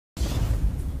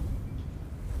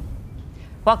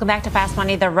Welcome back to Fast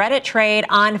Money. The Reddit trade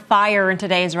on fire in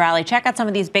today's rally. Check out some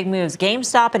of these big moves.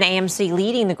 GameStop and AMC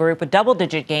leading the group with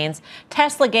double-digit gains.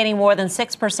 Tesla gaining more than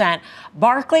 6%.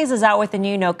 Barclays is out with a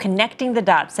new note connecting the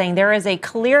dots, saying there is a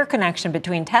clear connection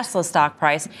between Tesla's stock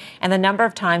price and the number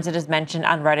of times it is mentioned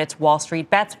on Reddit's Wall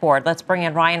Street Bets board. Let's bring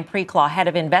in Ryan Preclaw, head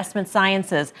of investment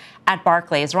sciences at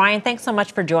Barclays. Ryan, thanks so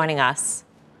much for joining us.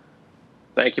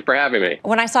 Thank you for having me.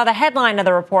 When I saw the headline of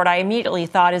the report, I immediately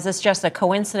thought, is this just a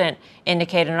coincident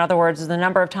indicator? In other words, is the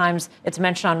number of times it's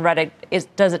mentioned on Reddit,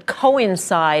 does it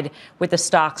coincide with the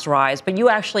stock's rise? But you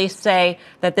actually say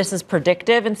that this is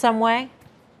predictive in some way?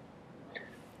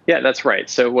 Yeah, that's right.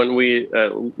 So when we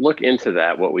look into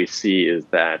that, what we see is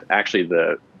that actually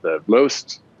the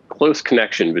most close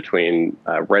connection between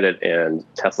Reddit and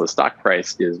Tesla's stock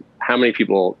price is how many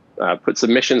people put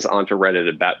submissions onto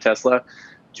Reddit about Tesla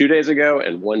 2 days ago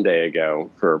and 1 day ago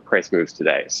for price moves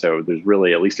today. So there's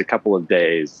really at least a couple of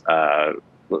days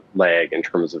lag in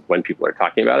terms of when people are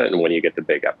talking about it and when you get the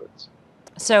big upwards.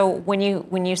 So when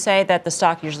you say that the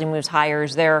stock usually moves higher,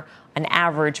 is there an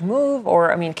average move, or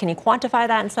can you quantify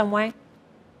that in some way?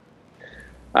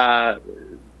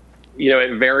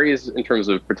 It varies in terms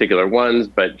of particular ones,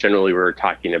 but generally we're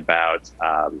talking about,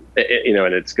 and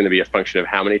it's going to be a function of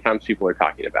how many times people are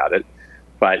talking about it.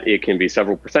 But it can be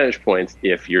several percentage points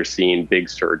if you're seeing big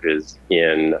surges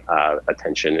in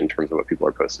attention in terms of what people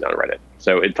are posting on Reddit.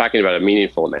 So it's talking about a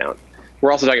meaningful amount.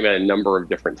 We're also talking about a number of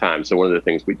different times. So one of the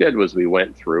things we did was we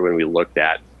went through and we looked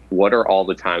at what are all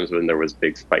the times when there was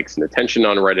big spikes in attention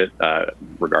on Reddit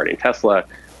regarding Tesla,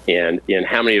 and in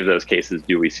how many of those cases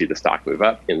do we see the stock move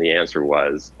up? And the answer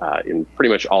was in pretty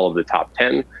much all of the top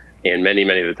 10. And many of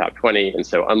the top 20. And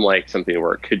so unlike something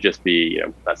where it could just be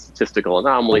a statistical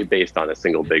anomaly based on a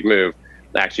single big move,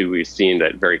 actually we've seen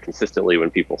that very consistently when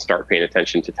people start paying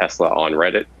attention to Tesla on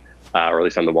Reddit, or at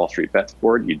least on the Wall Street Bets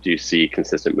board, you do see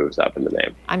consistent moves up in the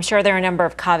name. I'm sure there are a number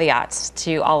of caveats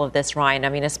to all of this, Ryan.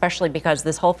 Especially because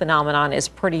this whole phenomenon is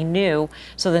pretty new.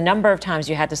 So the number of times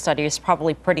you had to study is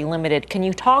probably pretty limited. Can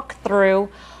you talk through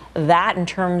that in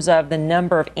terms of the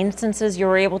number of instances you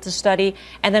were able to study?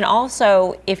 And then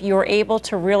also, if you were able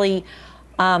to really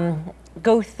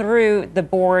go through the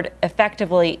board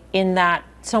effectively, in that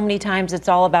so many times it's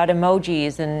all about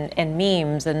emojis and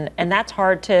memes, and that's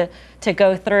hard to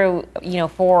go through,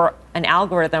 for an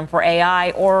algorithm, for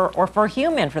AI, or for a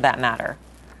human for that matter.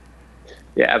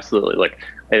 Yeah, absolutely. Look,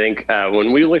 I think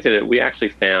when we looked at it, we actually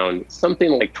found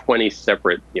something like 20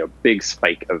 separate, big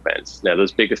spike events. Now,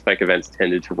 those big spike events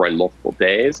tended to run multiple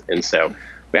days. And so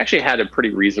we actually had a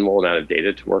pretty reasonable amount of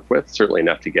data to work with, certainly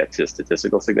enough to get to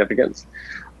statistical significance.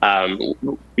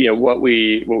 What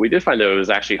we did find, though, was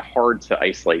actually hard to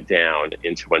isolate down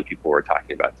into when people were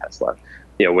talking about Tesla.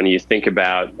 When you think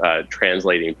about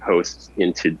translating posts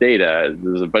into data,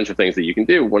 there's a bunch of things that you can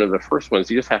do. One of the first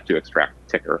ones, you just have to extract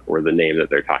the ticker or the name that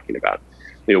they're talking about.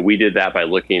 We did that by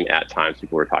looking at times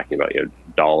people were talking about,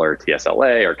 dollar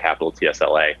TSLA or capital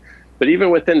TSLA. But even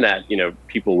within that,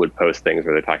 people would post things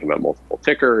where they're talking about multiple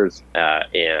tickers,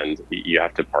 and you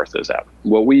have to parse those out.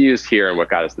 What we used here and what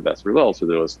got us the best results were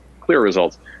those clear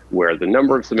results where the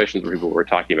number of submissions where people were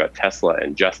talking about Tesla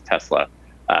and just Tesla,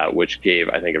 which gave,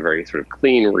 I think, a very sort of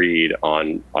clean read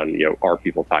on are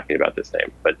people talking about this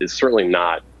name? But it's certainly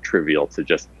not trivial to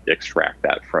just extract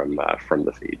that from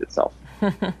the feed itself.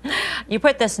 You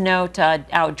put this note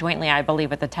out jointly, I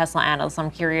believe, with the Tesla analysts. I'm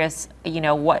curious,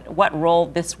 what role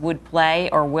this would play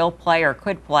or will play or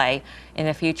could play in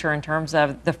the future in terms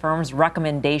of the firm's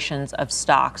recommendations of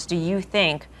stocks. Do you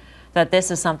think that this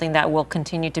is something that will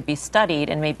continue to be studied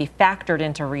and maybe factored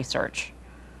into research?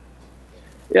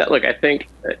 Yeah, look, I think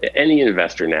any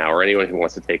investor now, or anyone who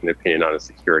wants to take an opinion on a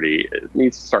security,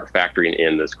 needs to start factoring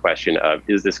in this question of,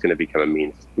 is this going to become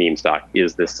a meme stock?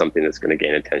 Is this something that's going to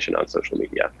gain attention on social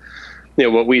media?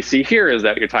 What we see here is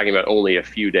that you're talking about only a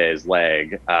few days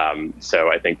lag. So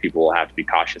I think people will have to be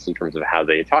cautious in terms of how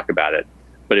they talk about it.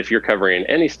 But if you're covering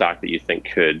any stock that you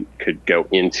think could go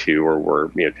into, or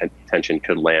where attention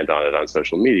could land on it on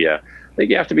social media, I think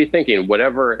you have to be thinking,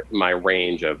 whatever my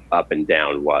range of up and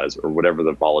down was, or whatever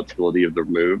the volatility of the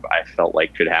move I felt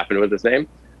like could happen with this name,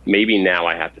 maybe now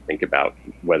I have to think about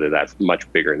whether that's much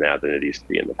bigger now than it used to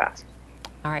be in the past.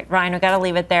 All right, Ryan, we've got to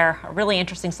leave it there. Really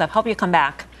interesting stuff. Hope you come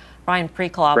back. Ryan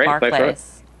Preclaw,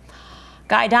 Barclays.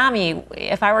 Guy Adami,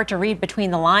 if I were to read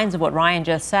between the lines of what Ryan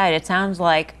just said, it sounds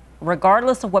like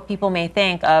regardless of what people may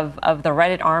think of the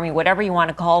Reddit army, whatever you want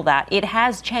to call that, it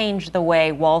has changed the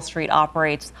way Wall Street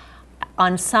operates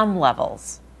on some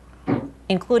levels,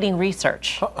 including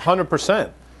research.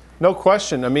 100%. No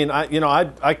question. I mean,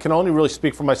 I can only really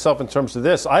speak for myself in terms of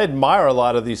this. I admire a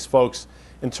lot of these folks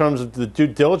in terms of the due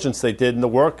diligence they did and the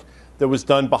work that was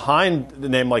done behind a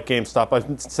name like GameStop.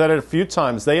 I've said it a few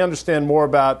times. They understand more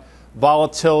about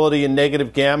volatility and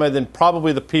negative gamma than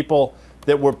probably the people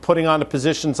that were putting on the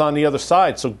positions on the other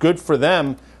side. So good for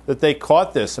them that they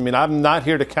caught this. I mean, I'm not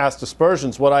here to cast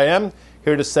aspersions. What I am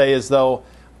here to say is, though,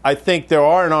 I think there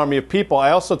are an army of people.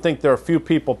 I also think there are a few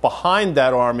people behind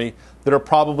that army that are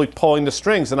probably pulling the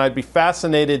strings, and I'd be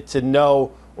fascinated to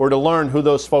know or to learn who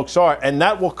those folks are. And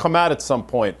that will come out at some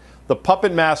point. The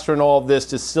puppet master in all of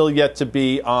this is still yet to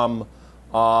be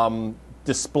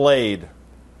displayed.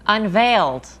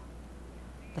 Unveiled.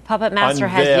 The puppet master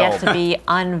has yet to be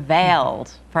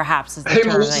unveiled, perhaps is the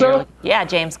term. Melissa? Yeah,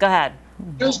 James, go ahead.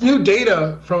 There's new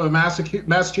data from a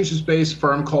Massachusetts-based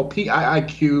firm called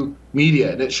PIIQ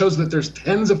Media, and it shows that there's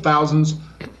tens of thousands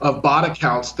of bot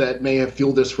accounts that may have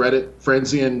fueled this Reddit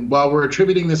frenzy. And while we're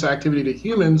attributing this activity to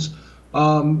humans,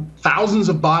 thousands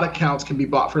of bot accounts can be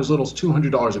bought for as little as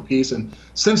 $200 a piece. And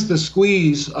since the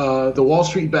squeeze, the Wall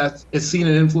Street bet has seen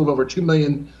an inflow of over 2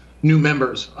 million new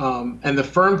members. And the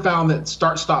firm found that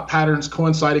start-stop patterns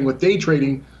coinciding with day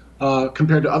trading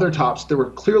compared to other tops, there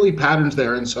were clearly patterns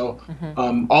there. And so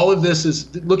all of this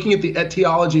is looking at the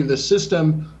etiology of the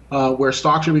system where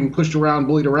stocks are being pushed around,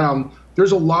 bullied around.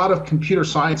 There's a lot of computer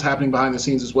science happening behind the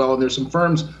scenes as well. And there's some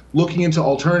firms looking into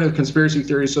alternative conspiracy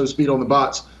theories, so to speak, on the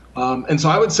bots. And so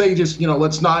I would say just,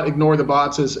 let's not ignore the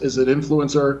bots as an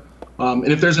influencer. And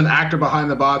if there's an actor behind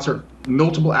the bots or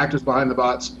multiple actors behind the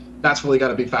bots, that's really got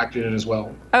to be factored in as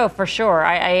well. Oh, for sure.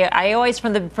 I always,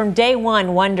 from day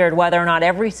one, wondered whether or not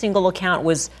every single account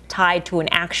was tied to an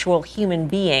actual human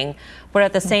being. But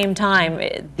at the same time,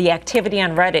 the activity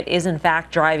on Reddit is, in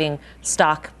fact, driving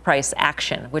stock price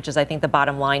action, which is, I think, the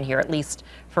bottom line here, at least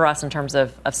for us in terms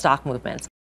of stock movements.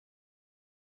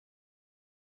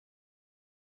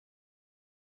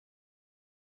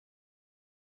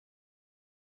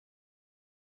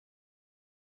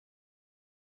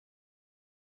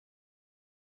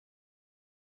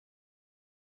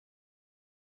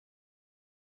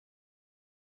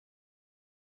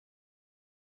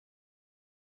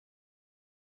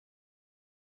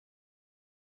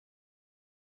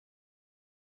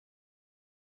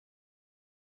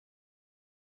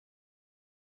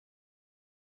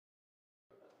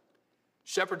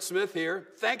 Shepard Smith here.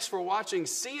 Thanks for watching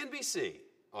CNBC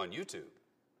on YouTube.